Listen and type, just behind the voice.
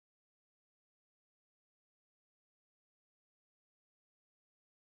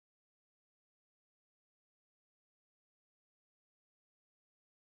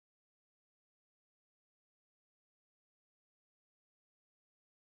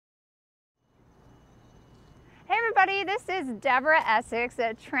everybody, this is Deborah Essex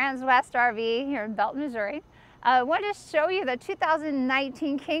at Transwest RV here in Belton, Missouri. I wanted to show you the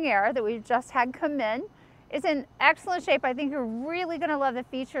 2019 King Aire that we've just had come in. It's in excellent shape. I think you're really going to love the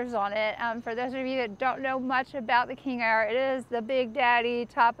features on it. For those of you that don't know much about the King Aire, it is the big daddy,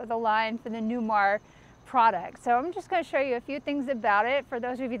 top of the line for the Newmar product. So I'm just going to show you a few things about it. For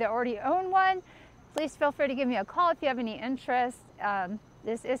those of you that already own one, please feel free to give me a call if you have any interest.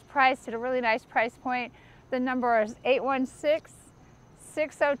 This is priced at a really nice price point. The number is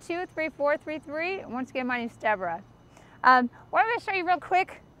 816-602-3433. Once again, my name is Deborah. What I'm going to show you real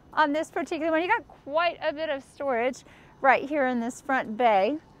quick on this particular one, you got quite a bit of storage right here in this front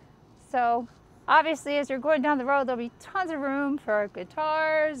bay. So obviously, as you're going down the road, there'll be tons of room for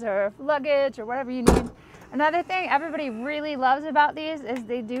guitars or luggage or whatever you need. Another thing everybody really loves about these is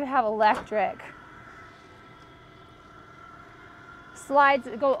they do have electric slides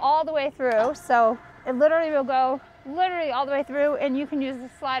that go all the way through. So it literally will go all the way through, and you can use the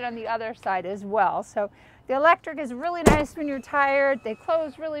slide on the other side as well. So the electric is really nice when you're tired. They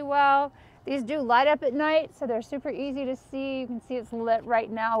close really well. These do light up at night, so they're super easy to see. You can see it's lit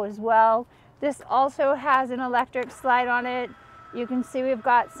right now as well. This also has an electric slide on it. You can see we've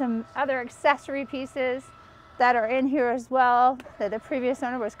got some other accessory pieces that are in here as well that the previous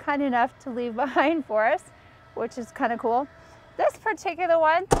owner was kind enough to leave behind for us, which is kind of cool. This particular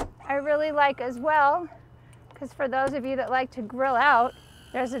one I really like as well, because for those of you that like to grill out,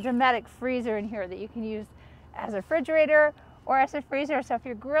 there's a dramatic freezer in here that you can use as a refrigerator or as a freezer. So if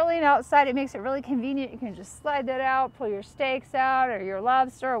you're grilling outside, it makes it really convenient. You can just slide that out, pull your steaks out or your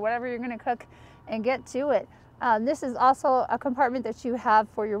lobster or whatever you're going to cook and get to it. This is also a compartment that you have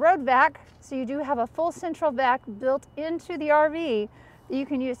for your road vac. So you do have a full central vac built into the RV that you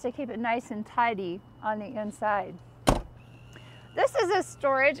can use to keep it nice and tidy on the inside. This is a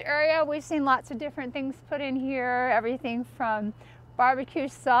storage area. We've seen lots of different things put in here, everything from barbecue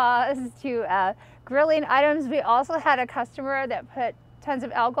sauce to grilling items. We also had a customer that put tons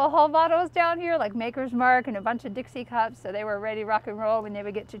of alcohol bottles down here, like Maker's Mark and a bunch of Dixie cups, so they were ready to rock and roll when they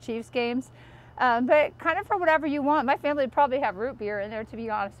would get to Chiefs games. But kind of for whatever you want. My family would probably have root beer in there, to be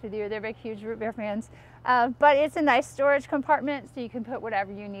honest with you. They're big, huge root beer fans. But it's a nice storage compartment, so you can put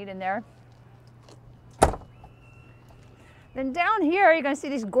whatever you need in there. Then down here, you're going to see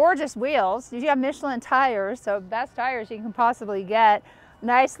these gorgeous wheels. You have Michelin tires, so best tires you can possibly get.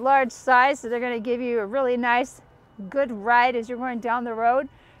 Nice large size, so they're going to give you a really nice, good ride as you're going down the road.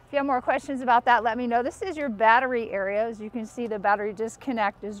 If you have more questions about that, let me know. This is your battery area. As you can see, the battery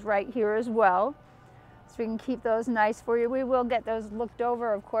disconnect is right here as well. So we can keep those nice for you. We will get those looked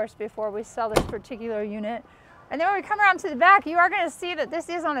over, of course, before we sell this particular unit. And then when we come around to the back, you are going to see that this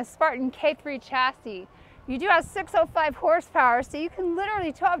is on a Spartan K3 chassis. You do have 605 horsepower, so you can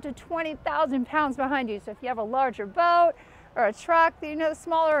literally tow up to 20,000 pounds behind you. So if you have a larger boat or a truck, you know,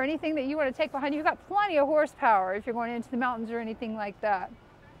 smaller or anything that you want to take behind you, you've got plenty of horsepower if you're going into the mountains or anything like that.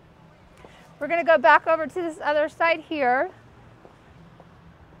 We're going to go back over to this other side here.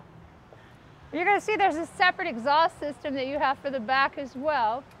 You're going to see there's a separate exhaust system that you have for the back as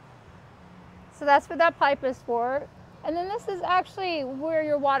well. So that's what that pipe is for. And then this is actually where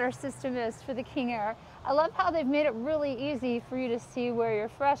your water system is for the King Aire. I love how they've made it really easy for you to see where your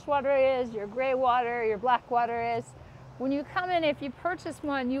fresh water is, your gray water, your black water is. When you come in, if you purchase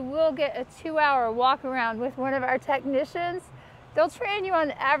one, you will get a 2-hour walk around with one of our technicians. They'll train you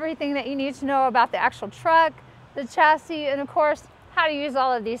on everything that you need to know about the actual truck, the chassis, and of course, how to use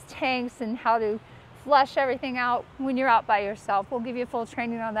all of these tanks and how to flush everything out when you're out by yourself. We'll give you full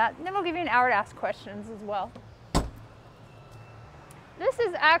training on that. And then we'll give you an hour to ask questions as well. This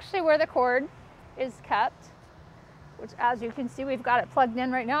is actually where the cord is kept, which as you can see, we've got it plugged in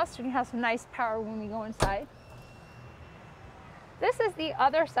right now, so we can have some nice power when we go inside. This is the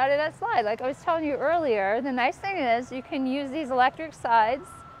other side of that slide. Like I was telling you earlier, the nice thing is you can use these electric sides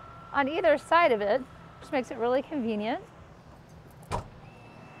on either side of it, which makes it really convenient.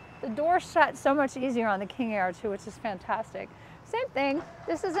 The door shuts so much easier on the King Aire too, which is fantastic. Same thing,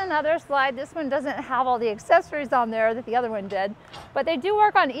 this is another slide. This one doesn't have all the accessories on there that the other one did, but they do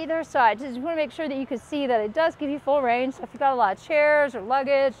work on either side. Just want to make sure that you can see that it does give you full range. So if you've got a lot of chairs or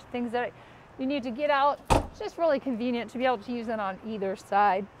luggage, things that you need to get out, it's just really convenient to be able to use it on either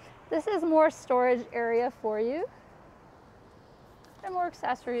side. This is more storage area for you and more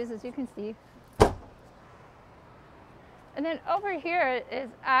accessories, as you can see. And then over here is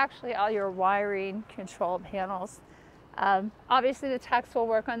actually all your wiring control panels. Obviously the techs will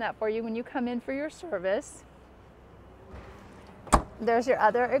work on that for you when you come in for your service. There's your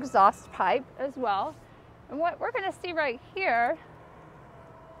other exhaust pipe as well. And what we're going to see right here,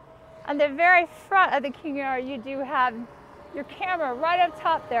 On the very front of the King Aire, you do have your camera right up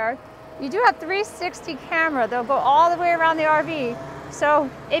top there. You do have 360 camera. They'll go all the way around the RV. So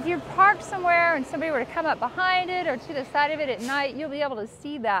if you park somewhere and somebody were to come up behind it or to the side of it at night, you'll be able to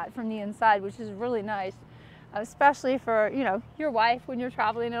see that from the inside, which is really nice, especially for, you know, your wife when you're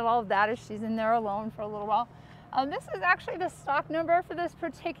traveling and all of that, if she's in there alone for a little while. This is actually the stock number for this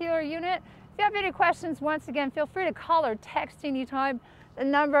particular unit. If you have any questions, once again, feel free to call or text anytime. The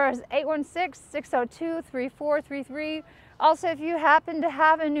number is 816-602-3433. Also, if you happen to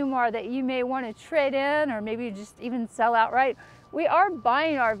have a Newmar that you may want to trade in or maybe just even sell outright, we are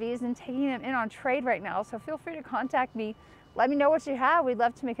buying RVs and taking them in on trade right now. So feel free to contact me. Let me know what you have. We'd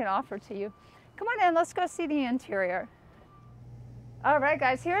love to make an offer to you. Come on in, let's go see the interior. All right,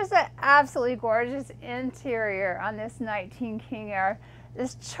 guys, here's the absolutely gorgeous interior on this 19 King Aire.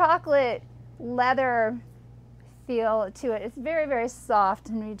 This chocolate leather feel to it. It's very, very soft,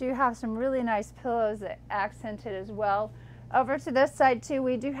 and we do have some really nice pillows that accent it as well. Over to this side too,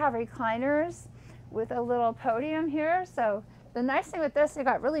 we do have recliners with a little podium here. So the nice thing with this, you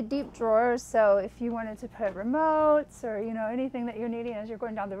got really deep drawers. So if you wanted to put remotes or, you know, anything that you're needing as you're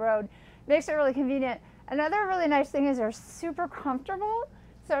going down the road, makes it really convenient. Another really nice thing is they're super comfortable.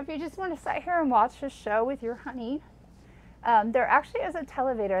 So if you just want to sit here and watch a show with your honey, there actually is a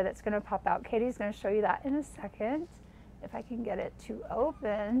televator that's going to pop out. Katie's going to show you that in a second, if I can get it to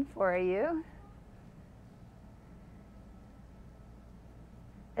open for you.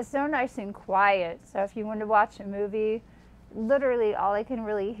 It's so nice and quiet. So if you want to watch a movie, literally all I can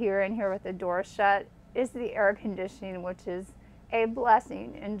really hear in here with the door shut is the air conditioning, which is a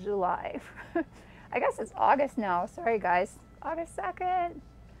blessing in July. I guess it's August now. Sorry, guys. August 2nd.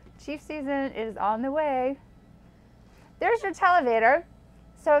 Chief season is on the way. There's your televator.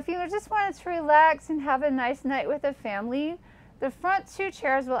 So if you just wanted to relax and have a nice night with a family, the front two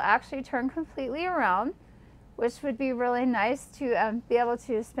chairs will actually turn completely around, which would be really nice to be able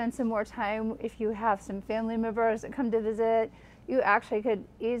to spend some more time if you have some family members that come to visit. You actually could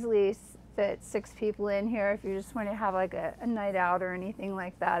easily fit 6 people in here if you just want to have like a night out or anything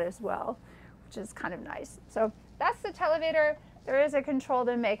like that as well, which is kind of nice. So that's the televator. There is a control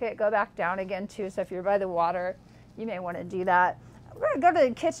to make it go back down again too, so if you're by the water, you may want to do that. We're going to go to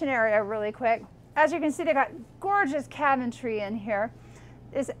the kitchen area really quick. As you can see, they got gorgeous cabinetry in here.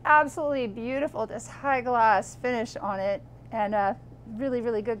 It's absolutely beautiful, this high gloss finish on it, and really,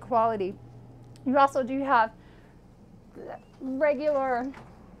 really good quality. You also do have the regular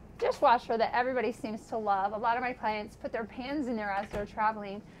dishwasher that everybody seems to love. A lot of my clients put their pans in there as they're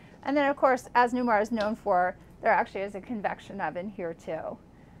traveling. And then of course, as Newmar is known for, there actually is a convection oven here too.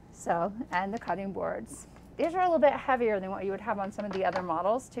 So, and the cutting boards. These are a little bit heavier than what you would have on some of the other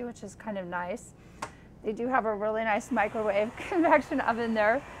models too, which is kind of nice. They do have a really nice microwave convection oven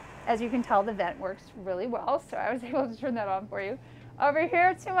there. As you can tell, the vent works really well, so I was able to turn that on for you. Over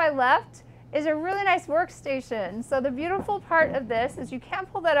here to my left is a really nice workstation. So the beautiful part of this is you can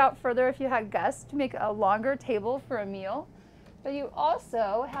pull that out further if you had guests to make a longer table for a meal. But you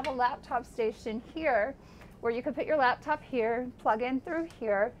also have a laptop station here where you can put your laptop here, plug in through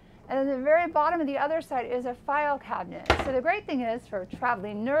here, and then the very bottom of the other side is a file cabinet. So the great thing is for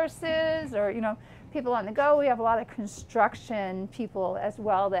traveling nurses or, you know, people on the go, we have a lot of construction people as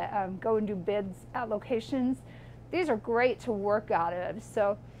well that go and do bids at locations. These are great to work out of.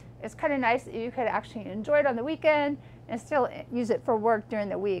 So it's kind of nice that you could actually enjoy it on the weekend and still use it for work during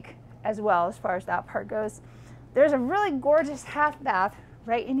the week as well, as far as that part goes. There's a really gorgeous half bath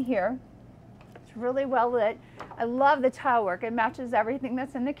right in here. It's really well lit. I love the tile work. It matches everything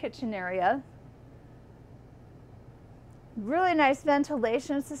that's in the kitchen area. Really nice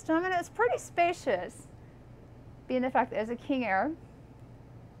ventilation system, and it's pretty spacious, being the fact that it's a King Aire.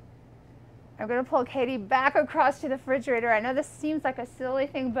 I'm going to pull Katie back across to the refrigerator. I know this seems like a silly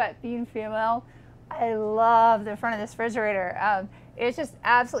thing, but being female, I love the front of this refrigerator. It's just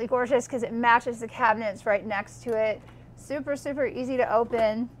absolutely gorgeous because it matches the cabinets right next to it. Super, super easy to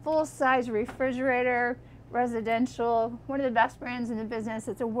open. Full-size refrigerator, residential, one of the best brands in the business.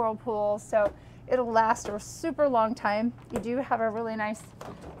 It's a Whirlpool, so it'll last a super long time. You do have a really nice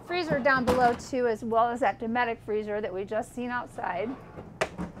freezer down below too, as well as that Dinette freezer that we just seen outside.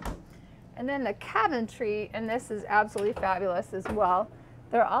 And then the cabinetry, and this is absolutely fabulous as well.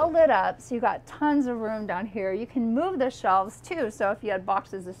 They're all lit up, so you got tons of room down here. You can move the shelves too, so if you had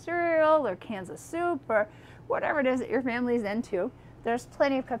boxes of cereal or cans of soup or whatever it is that your family's into, there's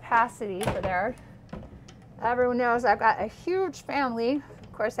plenty of capacity for there. Everyone knows I've got a huge family.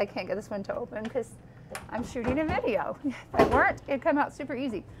 Of course, I can't get this one to open because I'm shooting a video. If I weren't, it'd come out super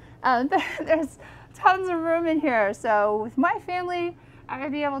easy. There's tons of room in here. So with my family, I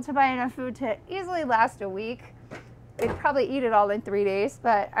would be able to buy enough food to easily last a week. We'd probably eat it all in 3 days,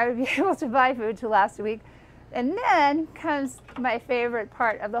 but I would be able to buy food to last a week. And then comes my favorite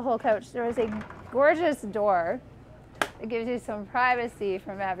part of the whole coach. There is a gorgeous door that gives you some privacy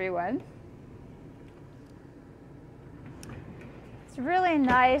from everyone. It's really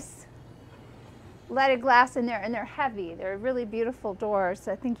nice leaded glass in there, and they're heavy. They're really beautiful doors,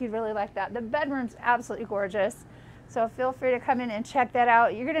 so I think you'd really like that. The bedroom's absolutely gorgeous, so feel free to come in and check that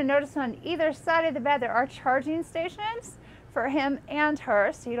out. You're going to notice on either side of the bed there are charging stations for him and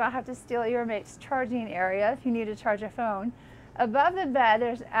her, so you don't have to steal your mate's charging area if you need to charge a phone. Above the bed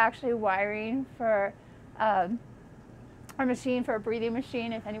there's actually wiring for a machine, for a breathing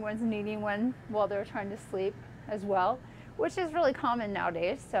machine if anyone's needing one while they're trying to sleep as well, which is really common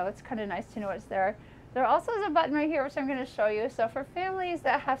nowadays, so it's kind of nice to know it's there. There also is a button right here which I'm going to show you. So for families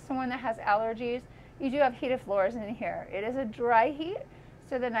that have someone that has allergies, you do have heated floors in here. It is a dry heat,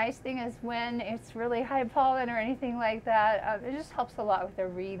 so the nice thing is when it's really high pollen or anything like that, it just helps a lot with their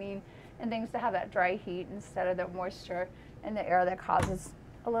breathing and things to have that dry heat instead of the moisture in the air that causes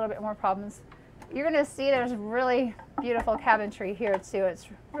a little bit more problems. You're going to see there's really beautiful cabinetry here too. It's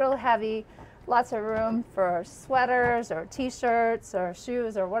real heavy, lots of room for sweaters or t-shirts or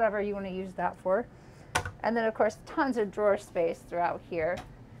shoes or whatever you want to use that for. And then of course tons of drawer space throughout here.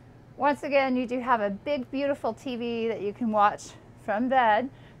 Once again, you do have a big beautiful TV that you can watch from bed.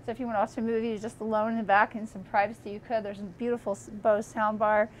 So if you want to watch a movie just alone in the back in some privacy, you could. There's a beautiful Bose sound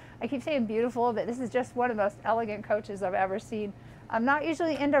bar. I keep saying beautiful, but this is just one of the most elegant coaches I've ever seen. I'm not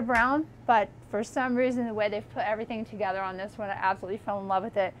usually into brown, but for some reason the way they've put everything together on this one, I absolutely fell in love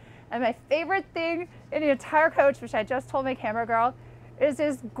with it. And my favorite thing in the entire coach, which I just told my camera girl, is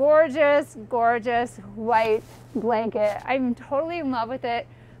this gorgeous, gorgeous white blanket. I'm totally in love with it.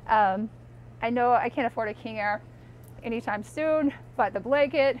 I know I can't afford a King Aire anytime soon, but the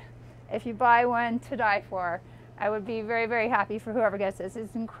blanket, if you buy one, to die for. I would be very, very happy for whoever gets this.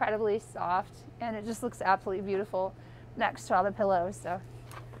 It's incredibly soft, and it just looks absolutely beautiful next to all the pillows. So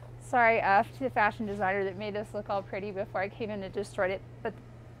sorry to the fashion designer that made this look all pretty before I came in and destroyed it, but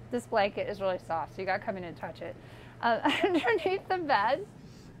this blanket is really soft, so you gotta come in and touch it. Underneath the bed,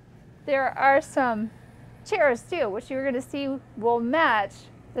 there are some chairs too, which you're gonna see will match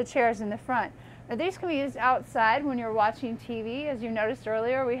the chairs in the front. Now these can be used outside when you're watching TV. As you noticed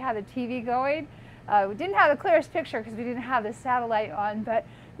earlier, we had a TV going. We didn't have the clearest picture because we didn't have the satellite on, but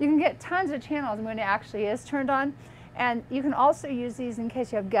you can get tons of channels when it actually is turned on. And you can also use these in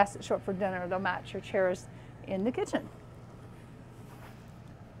case you have guests that show up for dinner. They'll match your chairs in the kitchen.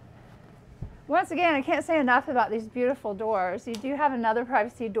 Once again, I can't say enough about these beautiful doors. You do have another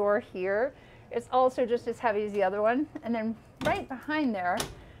privacy door here. It's also just as heavy as the other one. And then right behind there,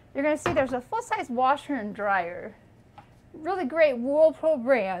 you're going to see there's a full-size washer and dryer. Really great Whirlpool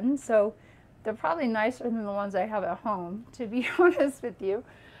brand, so they're probably nicer than the ones I have at home, to be honest with you.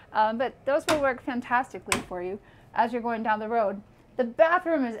 But those will work fantastically for you as you're going down the road. The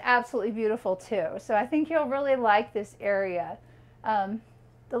bathroom is absolutely beautiful too, so I think you'll really like this area.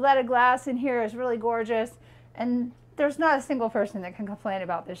 The leaded glass in here is really gorgeous, and there's not a single person that can complain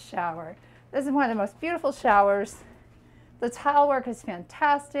about this shower. This is one of the most beautiful showers. The tile work is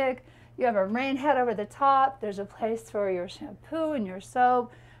fantastic. You have a rain head over the top. There's a place for your shampoo and your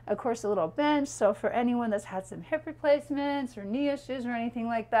soap. Of course, a little bench, so for anyone that's had some hip replacements or knee issues or anything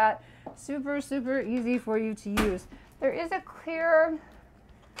like that, super, super easy for you to use. There is a clear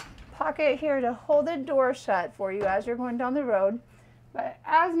pocket here to hold the door shut for you as you're going down the road. But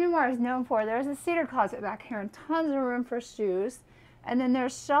as Newmar is known for, there's a cedar closet back here and tons of room for shoes. And then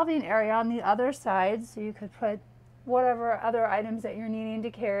there's shelving area on the other side, so you could put whatever other items that you're needing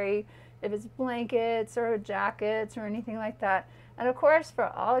to carry, if it's blankets or jackets or anything like that. And of course, for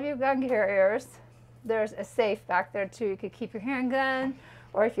all of you gun carriers, there's a safe back there too. You could keep your handgun,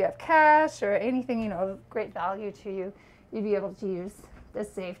 or if you have cash or anything, you know, of great value to you, you'd be able to use the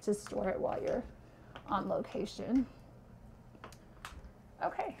safe to store it while you're on location.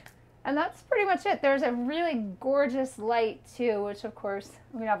 Okay, and that's pretty much it. There's a really gorgeous light too, which of course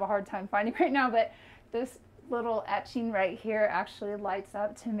we have a hard time finding right now, but this little etching right here actually lights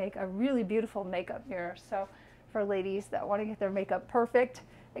up to make a really beautiful makeup mirror. So for ladies that want to get their makeup perfect,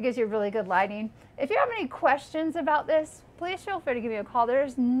 it gives you really good lighting. If you have any questions about this, please feel free to give me a call.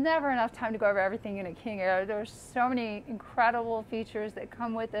 There's never enough time to go over everything in a King Aire. There's so many incredible features that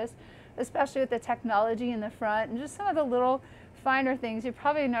come with this, especially with the technology in the front and just some of the little finer things. You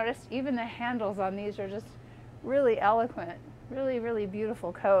probably noticed even the handles on these are just really eloquent. Really, really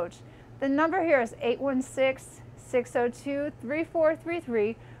beautiful coach. The number here is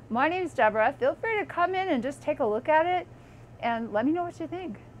 816-602-3433. My name's Deborah. Feel free to come in and just take a look at it and let me know what you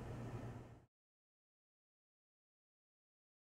think.